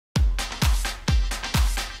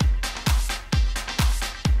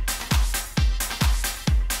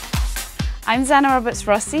I'm Zanna Roberts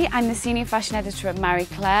Rassi. I'm the Senior Fashion Editor at Marie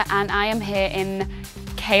Claire and I am here in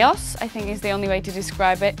chaos, I think is the only way to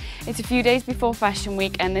describe it. It's a few days before Fashion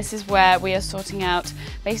Week and this is where we are sorting out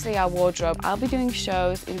basically our wardrobe. I'll be doing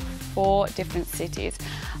shows in 4 different cities.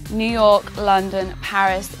 New York, London,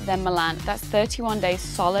 Paris, then Milan. That's 31 days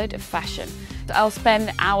solid of fashion. I'll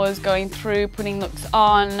spend hours going through, putting looks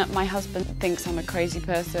on. My husband thinks I'm a crazy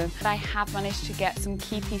person. But I have managed to get some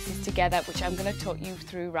key pieces together, which I'm going to talk you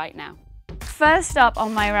through right now. First up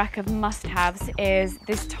on my rack of must-haves is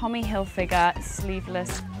this Tommy Hilfiger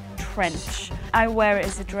sleeveless trench. I wear it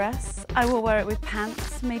as a dress. I will wear it with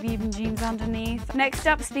pants, maybe even jeans underneath. Next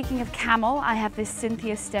up, speaking of camel, I have this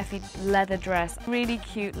Cynthia Steffi leather dress. Really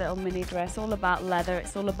cute little mini dress, all about leather.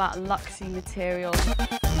 It's all about luxury materials.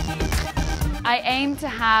 I aim to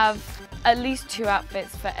have at least 2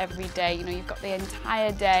 outfits for every day. You know, you've got the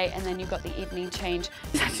entire day and then you've got the evening change.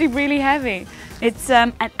 It's actually really heavy. It's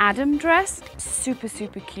an Adam dress, super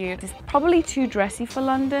cute. It's probably too dressy for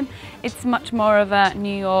London. It's much more of a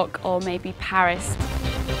New York or maybe Paris.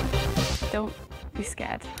 Don't be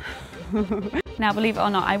scared. Now, believe it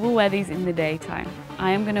or not, I will wear these in the daytime.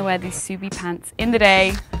 I am gonna wear these Subi pants in the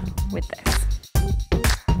day with this.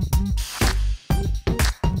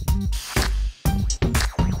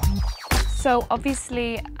 So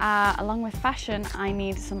obviously, along with fashion, I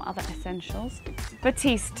need some other essentials.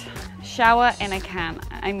 Batiste, shower in a can.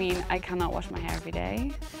 I mean, I cannot wash my hair every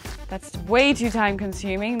day. That's way too time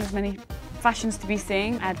consuming. There's many fashions to be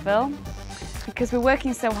seeing. Advil, because we're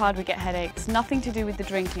working so hard we get headaches. Nothing to do with the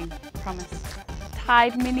drinking, promise.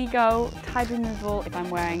 Tide Mini Go, Tide removal. If I'm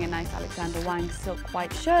wearing a nice Alexander Wang silk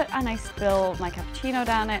white shirt and I spill my cappuccino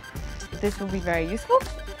down it, this will be very useful.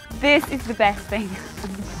 This is the best thing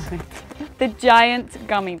on the planet. The giant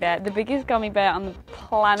gummy bear, the biggest gummy bear on the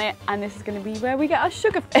planet, and this is going to be where we get our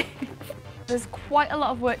sugar face. There's quite a lot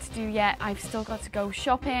of work to do yet. I've still got to go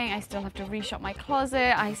shopping, I still have to reshop my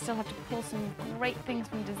closet, I still have to pull some great things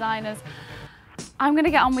from designers. I'm going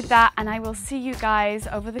to get on with that and I will see you guys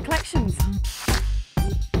over the collections.